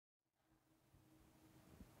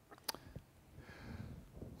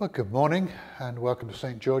Well, good morning and welcome to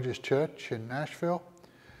St. George's Church in Nashville.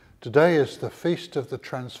 Today is the Feast of the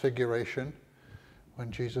Transfiguration,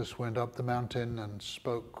 when Jesus went up the mountain and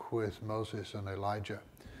spoke with Moses and Elijah.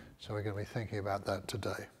 So we're going to be thinking about that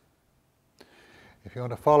today. If you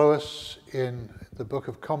want to follow us in the Book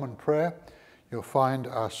of Common Prayer, you'll find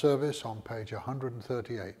our service on page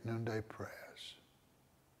 138, Noonday Prayers.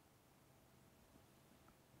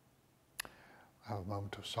 Have a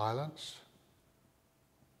moment of silence.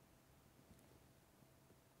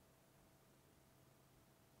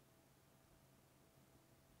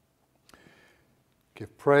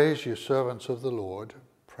 Give praise, you servants of the Lord.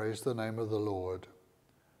 Praise the name of the Lord.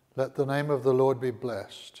 Let the name of the Lord be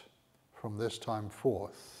blessed from this time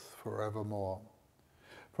forth forevermore.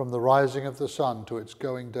 From the rising of the sun to its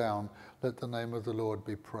going down, let the name of the Lord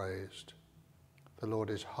be praised. The Lord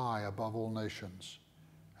is high above all nations,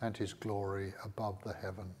 and his glory above the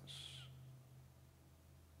heavens.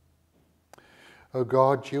 O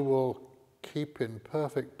God, you will keep in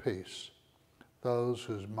perfect peace those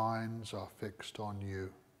whose minds are fixed on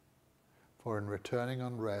you. For in returning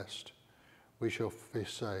on rest, we shall be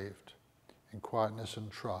saved. In quietness and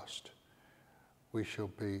trust, in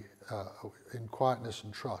quietness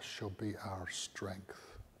and trust shall be our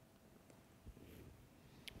strength.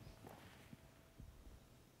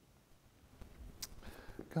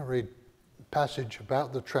 I'm going to read a passage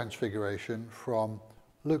about the Transfiguration from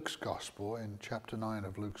Luke's Gospel, in chapter 9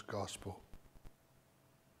 of Luke's Gospel.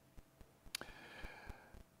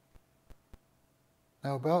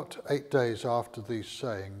 Now, about 8 days after these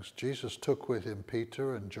sayings, Jesus took with him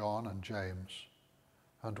Peter and John and James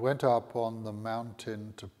and went up on the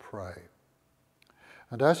mountain to pray.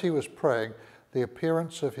 And as he was praying, the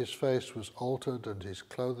appearance of his face was altered and his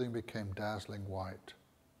clothing became dazzling white.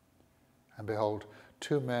 And behold,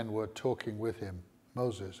 2 men were talking with him,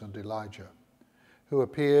 Moses and Elijah, who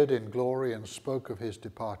appeared in glory and spoke of his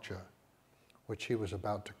departure, which he was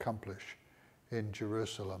about to accomplish in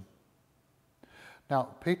Jerusalem. Now,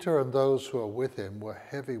 Peter and those who were with him were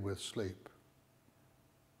heavy with sleep.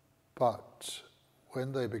 But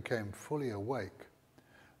when they became fully awake,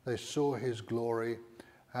 they saw his glory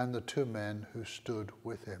and the 2 men who stood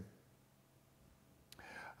with him.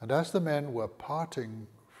 And as the men were parting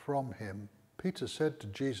from him, Peter said to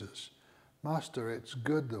Jesus, "Master, it's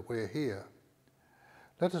good that we're here.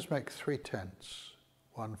 Let us make 3 tents,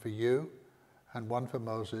 one for you, and one for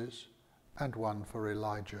Moses, and one for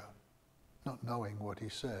Elijah," not knowing what he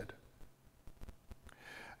said.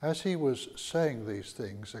 As he was saying these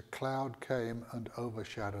things, a cloud came and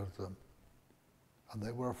overshadowed them, and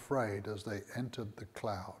they were afraid as they entered the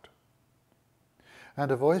cloud. And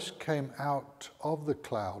a voice came out of the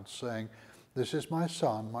cloud saying, "This is my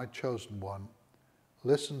son, my chosen one.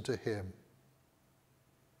 Listen to him."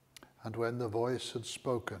 And when the voice had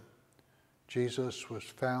spoken, Jesus was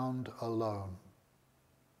found alone.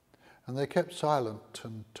 And they kept silent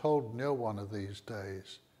and told no one of these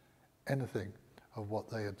days anything of what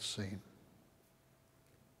they had seen.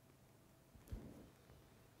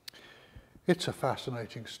 It's a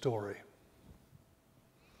fascinating story.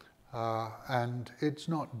 And it's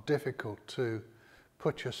not difficult to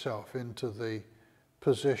put yourself into the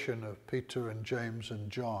position of Peter and James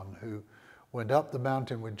and John, who went up the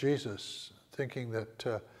mountain with Jesus thinking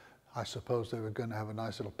that I suppose they were going to have a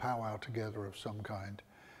nice little powwow together of some kind,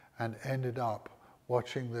 and ended up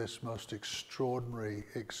watching this most extraordinary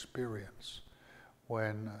experience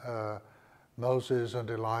when Moses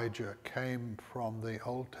and Elijah came from the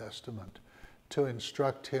Old Testament to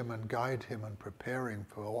instruct him and guide him and prepare him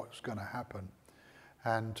for what was going to happen.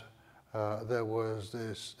 And there was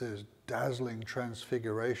this dazzling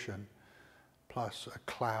transfiguration plus a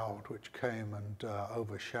cloud which came and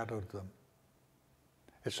overshadowed them.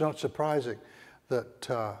 It's not surprising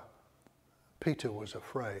that Peter was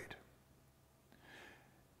afraid.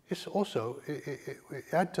 It's also,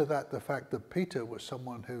 add to that the fact that Peter was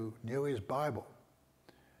someone who knew his Bible.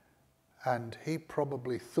 And he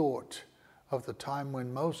probably thought of the time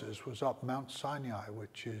when Moses was up Mount Sinai,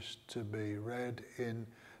 which is to be read in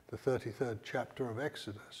the 33rd chapter of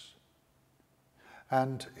Exodus.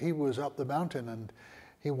 And he was up the mountain and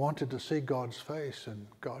he wanted to see God's face, and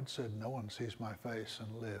God said, "No one sees my face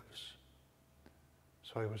and lives."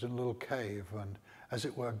 So he was in a little cave, and as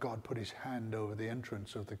it were, God put his hand over the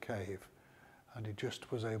entrance of the cave, and he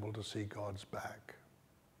just was able to see God's back.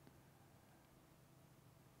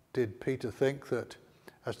 Did Peter think that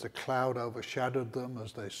as the cloud overshadowed them,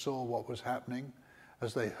 as they saw what was happening,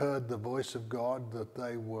 as they heard the voice of God, that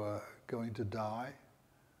they were going to die?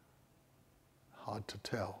 Hard to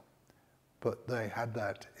tell. But they had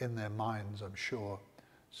that in their minds, I'm sure,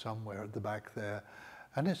 somewhere at the back there.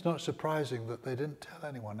 And it's not surprising that they didn't tell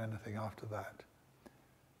anyone anything after that.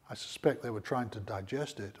 I suspect they were trying to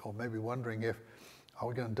digest it, or maybe wondering if, are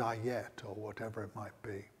we going to die yet, or whatever it might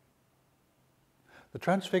be. The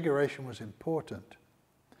transfiguration was important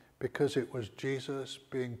because it was Jesus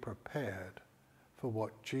being prepared for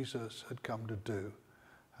what Jesus had come to do,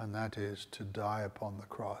 and that is to die upon the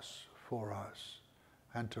cross for us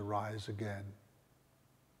and to rise again.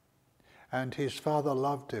 And his Father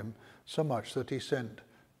loved him so much that he sent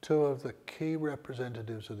two of the key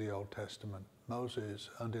representatives of the Old Testament, Moses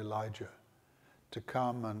and Elijah, to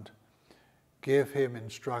come and give him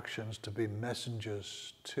instructions to be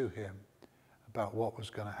messengers to him about what was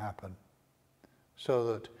going to happen, so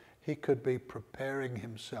that he could be preparing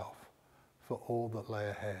himself for all that lay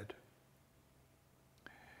ahead.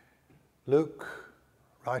 Luke,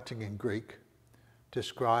 writing in Greek,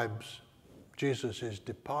 describes Jesus'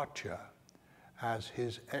 departure as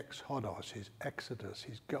his exodos, his exodus,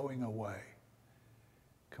 his going away,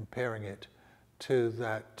 comparing it to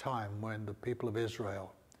that time when the people of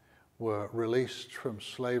Israel were released from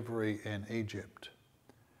slavery in Egypt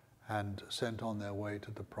and sent on their way to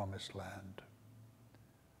the promised land.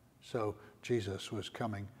 So Jesus was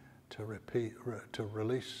coming to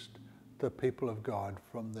release the people of God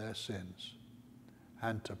from their sins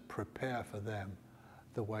and to prepare for them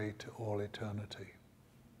the way to all eternity.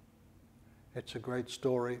 It's a great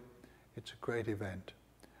story, it's a great event,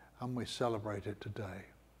 and we celebrate it today.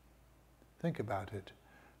 Think about it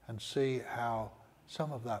and see how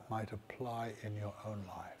some of that might apply in your own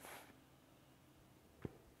life.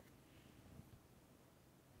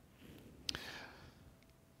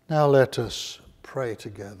 Now let us pray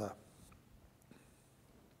together.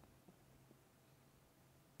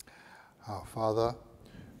 Our Father,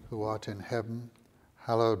 who art in heaven,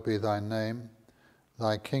 hallowed be thy name.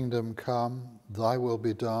 Thy kingdom come, thy will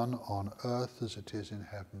be done on earth as it is in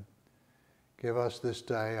heaven. Give us this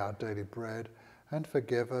day our daily bread, and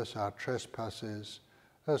forgive us our trespasses,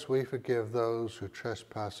 as we forgive those who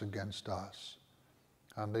trespass against us.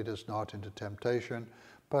 And lead us not into temptation,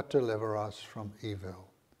 but deliver us from evil.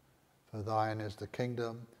 For thine is the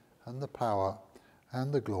kingdom, and the power,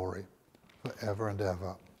 and the glory, forever and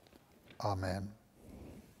ever. Amen.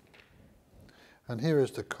 And here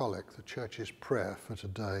is the collect, the church's prayer for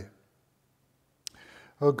today.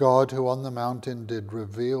 O God, who on the mountain did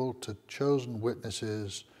reveal to chosen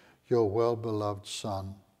witnesses your well-beloved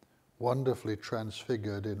Son, wonderfully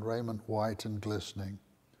transfigured in raiment white and glistening,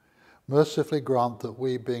 mercifully grant that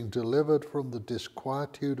we, being delivered from the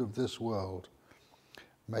disquietude of this world,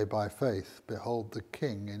 may by faith behold the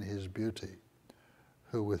King in his beauty,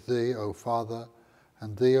 who with thee, O Father,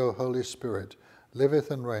 and thee, O Holy Spirit,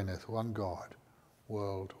 liveth and reigneth one God,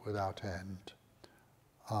 world without end.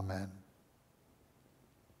 Amen.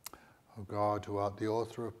 O God, who art the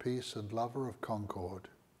author of peace and lover of concord,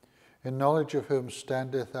 in knowledge of whom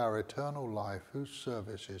standeth our eternal life, whose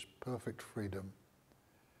service is perfect freedom,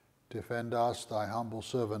 defend us, thy humble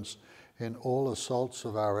servants, in all assaults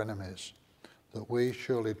of our enemies, that we,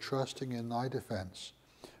 surely trusting in thy defence,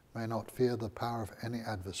 may not fear the power of any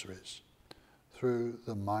adversaries, through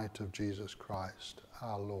the might of Jesus Christ,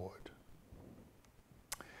 our Lord.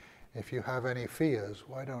 If you have any fears,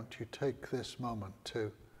 why don't you take this moment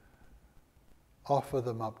to offer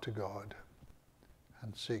them up to God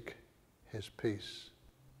and seek his peace.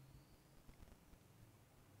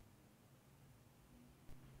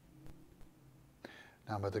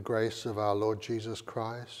 Now may the grace of our Lord Jesus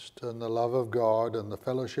Christ and the love of God and the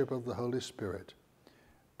fellowship of the Holy Spirit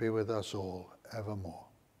be with us all evermore.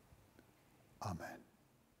 Amen.